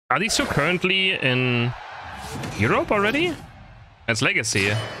Are these two currently in Europe already? It's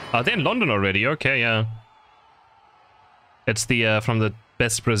Legacy. Are they in London already? Okay, yeah. It's the from the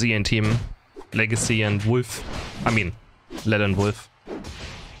best Brazilian team, Legacy and Wolf. I mean, Led and Wolf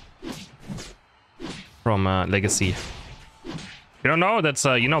from Legacy. You don't know? That's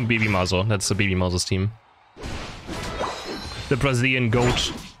you know Baby Mazo. That's the Baby Mazo's team. The Brazilian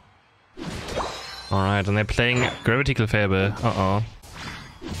goat. All right, and they're playing Gravity Fable.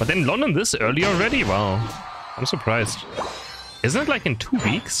 But in London this early already? Wow, I'm surprised. Isn't it like in 2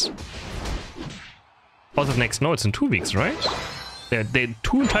 weeks? Also next, no, it's in 2 weeks, right? They're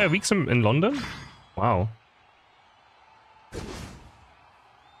 2 entire weeks in London? Wow.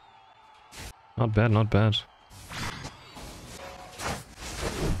 Not bad, not bad.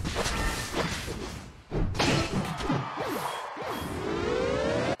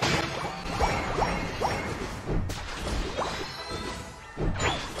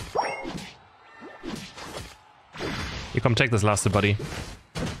 You come take this last, buddy.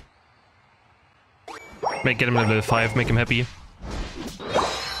 Get him level 5, make him happy.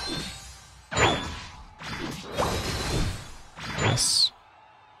 Yes.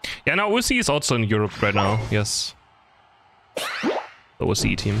 Yeah, now OC is also in Europe right now, yes. The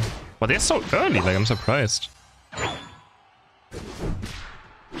OC team. But they're so early, like I'm surprised.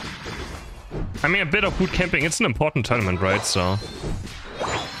 I mean, a bit of boot camping, it's an important tournament, right? So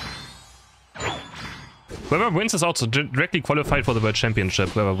whoever wins is also directly qualified for the World Championship,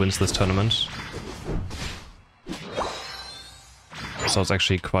 whoever wins this tournament. So it's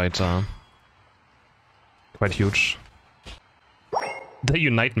actually quite huge. The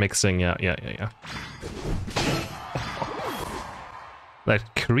Unite mixing, yeah. Like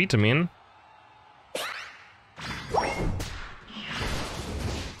Crete, I mean.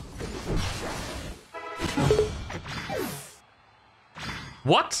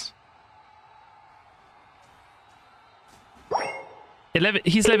 What? 11.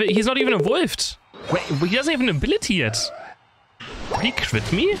 He's not even evolved. Wait, he doesn't have an ability yet. Did he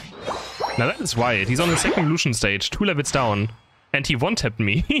crit me? Now that is wild. He's on the second evolution stage, 2 levels down, and he one-tapped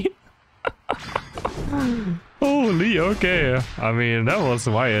me. Holy, okay. I mean, that was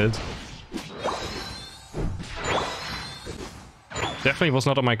wild. Definitely was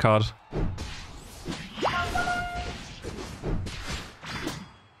not on my card.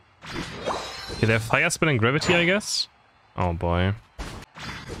 Okay, they have Fire Spin and Gravity, I guess? Oh boy.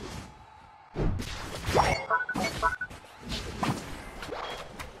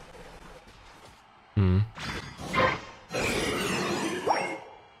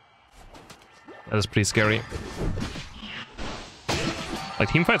 That is pretty scary. Like,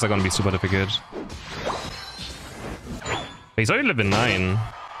 teamfights are gonna be super difficult. He's already level 9.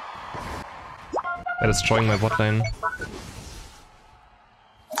 They're destroying my bot lane.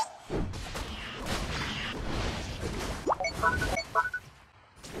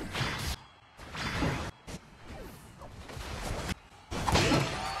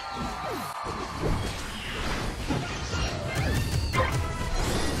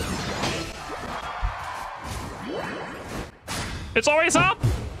 It's always up!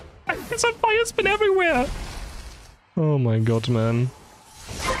 It's a fire spin everywhere! Oh my god, man.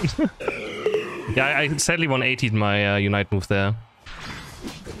 Yeah, I sadly 180'd my Unite move there.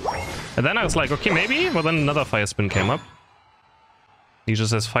 And then I was like, okay, maybe? But then another fire spin came up. He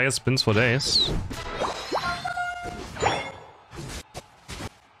just has fire spins for days.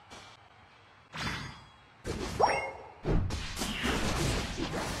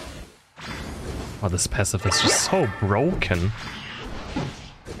 Oh, this passive is just so broken.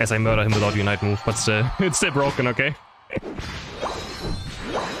 As I murder him without Unite move, but still, it's still broken, okay?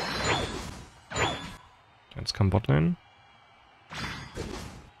 Let's come bot lane.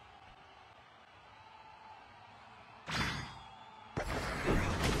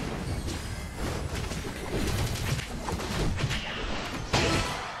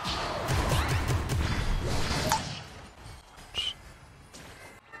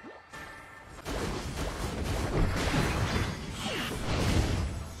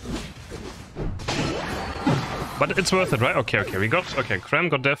 But it's worth it, right? Okay, we got... Okay, Cram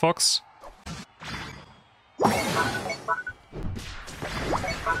got their Fox. What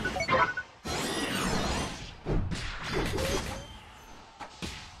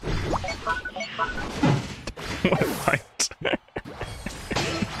a fight.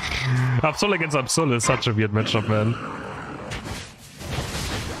 Absol against Absol is such a weird matchup, man.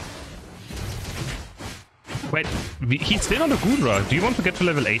 Wait, he's still on the Gudra. Do you want to get to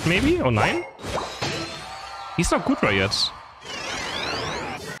level 8 maybe? Or 9? He's not Gudra yet.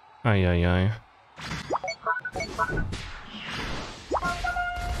 Ay.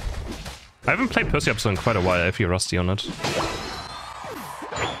 I haven't played Percy Absol in quite a while, I feel rusty on it.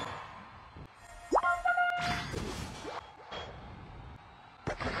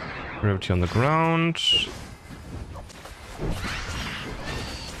 Gravity on the ground.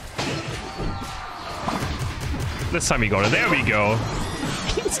 This time we got it. There we go.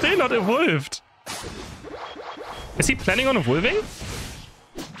 He's still not evolved. Is he planning on evolving?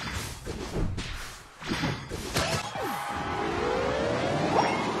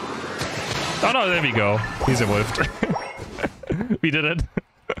 Oh no, there we go. He's evolved. We did it.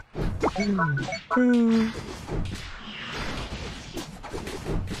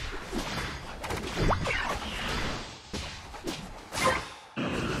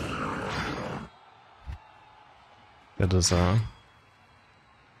 It is I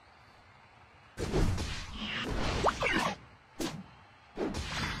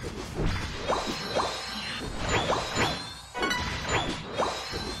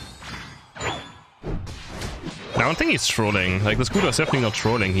don't think he's trolling. Like, the Scooter is definitely not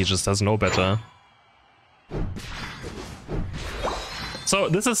trolling, he just doesn't know better. So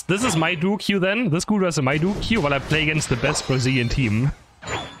this is my duo queue then. This Scooter is my duo queue while I play against the best Brazilian team.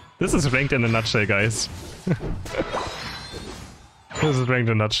 This is ranked in a nutshell, guys. This is ranked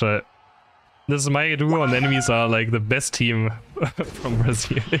in a nutshell. This is my duo and the enemies are like the best team from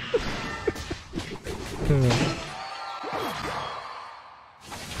Brazil.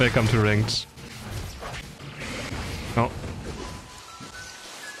 Welcome to ranked. Oh.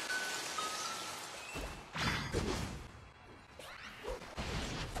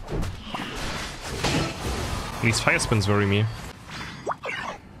 These fire spins worry me.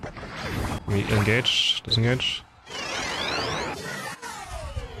 We engage, disengage.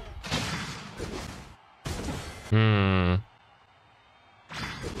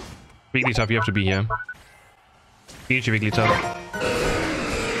 Wigglytuff, you have to be here. We need you, Wigglytuff.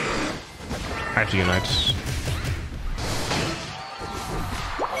 I have to unite.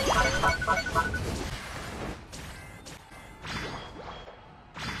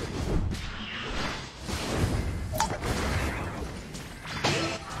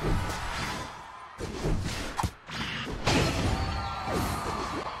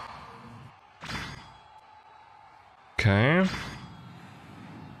 Okay.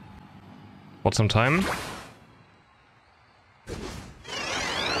 Bought some time.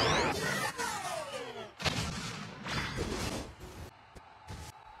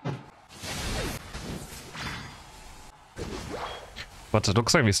 But it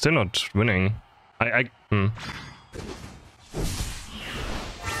looks like we're still not winning.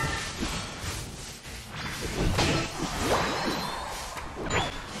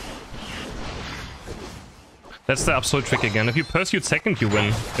 That's the Absol trick again. If you pursued second, you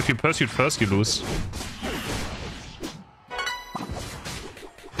win. If you pursued first, you lose.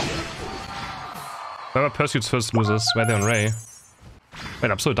 Whoever pursues first loses. Where they on Ray? Wait,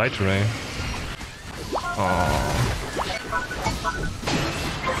 Absol died to Ray. Oh.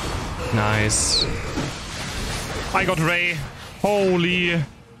 Nice. I got Ray. Holy.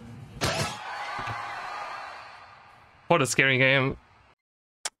 What a scary game.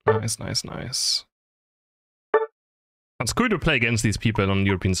 Nice, nice, nice. It's cool to play against these people on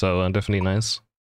European server, definitely nice.